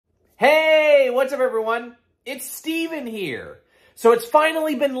What's up, everyone? It's Steven here. So it's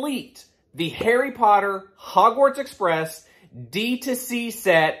finally been leaked. The Harry Potter Hogwarts Express D2C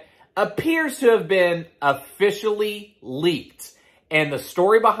set appears to have been officially leaked. And the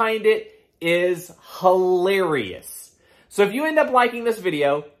story behind it is hilarious. So if you end up liking this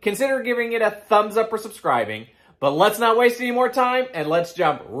video, consider giving it a thumbs up or subscribing. But let's not waste any more time and let's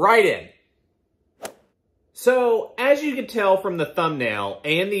jump right in. So, as you can tell from the thumbnail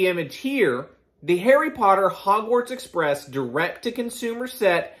and the image here, the Harry Potter Hogwarts Express direct-to-consumer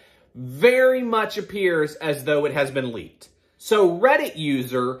set very much appears as though it has been leaked. So, Reddit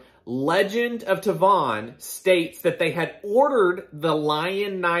user Legend of Tavon states that they had ordered the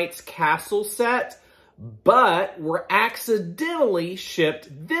Lion Knight's Castle set, but were accidentally shipped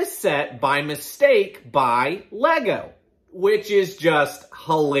this set by mistake by LEGO, which is just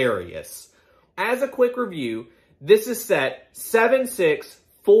hilarious. As a quick review, this is set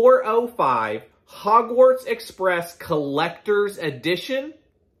 76405 Hogwarts Express Collector's Edition.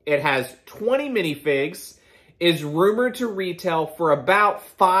 It has 20 minifigs, is rumored to retail for about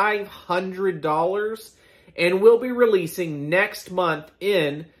 $500, and will be releasing next month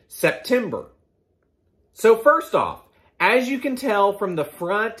in September. So first off, as you can tell from the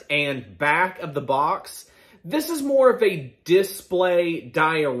front and back of the box, this is more of a display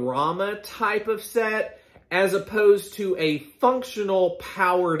diorama type of set as opposed to a functional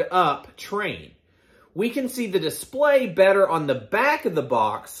powered up train. We can see the display better on the back of the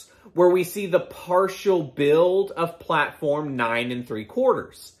box where we see the partial build of platform 9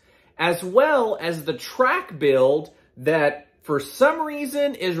 3/4, as well as the track build that for some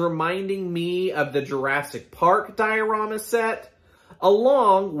reason is reminding me of the Jurassic Park diorama set,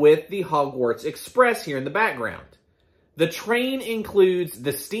 along with the Hogwarts Express here in the background. The train includes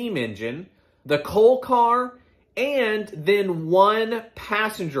the steam engine, the coal car, and then one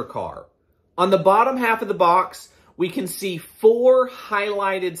passenger car. On the bottom half of the box, we can see 4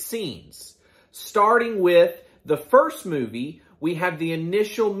 highlighted scenes. Starting with the first movie, we have the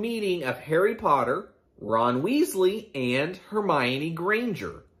initial meeting of Harry Potter, Ron Weasley, and Hermione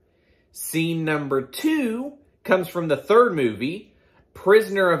Granger. Scene number 2 comes from the third movie,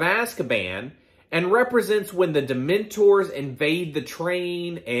 Prisoner of Azkaban, and represents when the Dementors invade the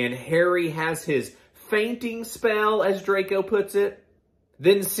train and Harry has his fainting spell, as Draco puts it.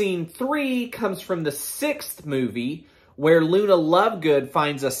 Then scene 3 comes from the 6th movie, where Luna Lovegood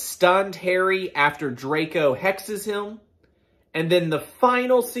finds a stunned Harry after Draco hexes him. And then the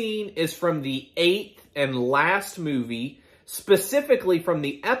final scene is from the 8th and last movie, specifically from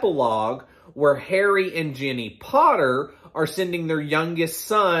the epilogue, where Harry and Ginny Potter are sending their youngest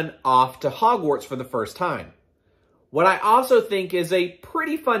son off to Hogwarts for the first time. What I also think is a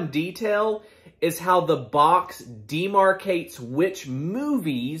pretty fun detail is how the box demarcates which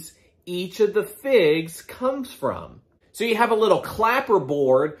movies each of the figs comes from. So you have a little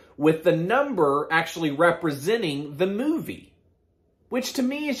clapperboard with the number actually representing the movie, which to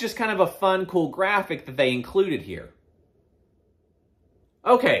me is just kind of a fun, cool graphic that they included here.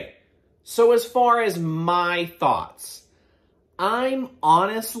 Okay, so as far as my thoughts, I'm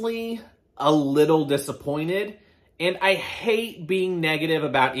honestly a little disappointed, and I hate being negative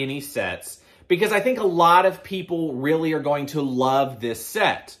about any sets because I think a lot of people really are going to love this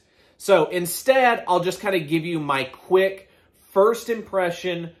set. So instead, I'll just kind of give you my quick first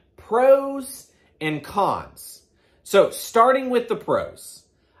impression pros and cons. So starting with the pros,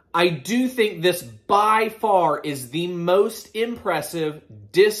 I do think this by far is the most impressive,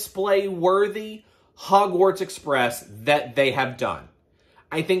 display-worthy Hogwarts Express that they have done.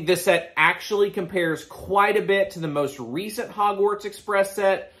 I think this set actually compares quite a bit to the most recent Hogwarts Express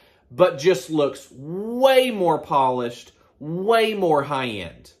set, but just looks way more polished, way more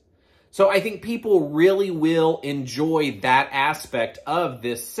high-end. So I think people really will enjoy that aspect of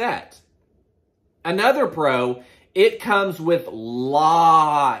this set. Another pro, it comes with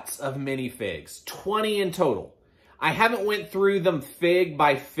lots of minifigs, 20 in total. I haven't went through them fig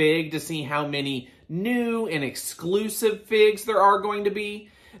by fig to see how many new and exclusive figs there are going to be.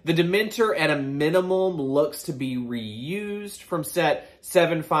 The Dementor at a minimum looks to be reused from set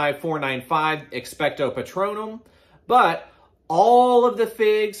 75495 Expecto Patronum, but all of the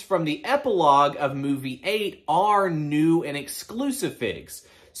figs from the epilogue of movie 8 are new and exclusive figs.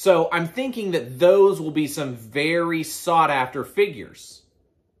 So I'm thinking that those will be some very sought after figures.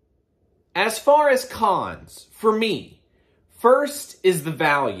 As far as cons, for me, first is the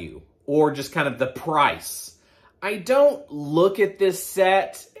value, or just kind of the price. I don't look at this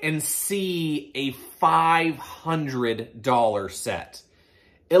set and see a $500 set.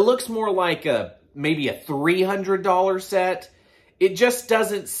 It looks more like maybe a $300 set. It just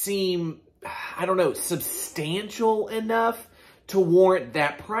doesn't seem I don't know, substantial enough to warrant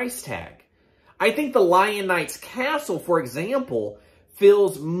that price tag. I think the Lion Knight's castle, for example,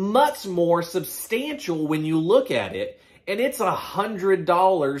 feels much more substantial when you look at it, and it's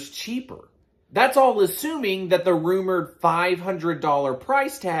 $100 cheaper. That's all assuming that the rumored $500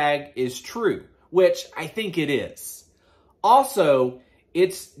 price tag is true, which I think it is. Also,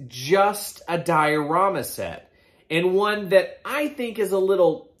 it's just a diorama set, and one that I think is a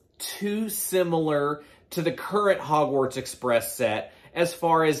little too similar to the current Hogwarts Express set as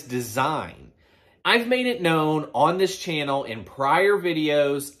far as design. I've made it known on this channel in prior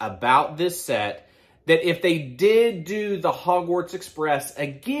videos about this set that if they did do the Hogwarts Express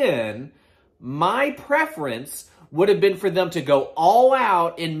again, my preference would have been for them to go all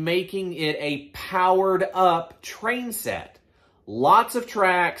out in making it a powered up train set. Lots of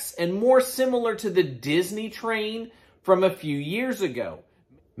tracks and more similar to the Disney train from a few years ago.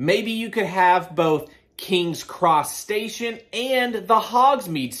 Maybe you could have both King's Cross Station and the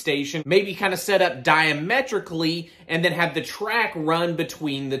Hogsmeade Station, maybe kind of set up diametrically and then have the track run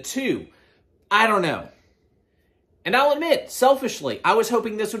between the two. I don't know. And I'll admit, selfishly, I was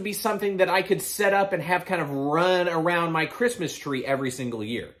hoping this would be something that I could set up and have kind of run around my Christmas tree every single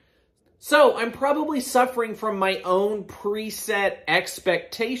year. So I'm probably suffering from my own preset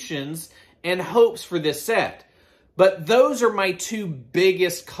expectations and hopes for this set. But those are my two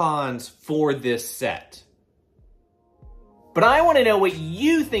biggest cons for this set. But I want to know what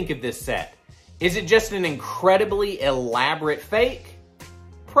you think of this set. Is it just an incredibly elaborate fake?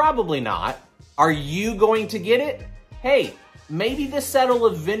 Probably not. Are you going to get it? Hey, maybe this set will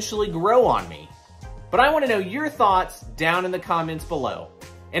eventually grow on me. But I want to know your thoughts down in the comments below.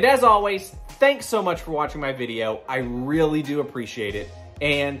 And as always, thanks so much for watching my video. I really do appreciate it.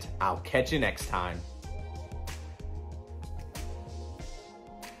 And I'll catch you next time.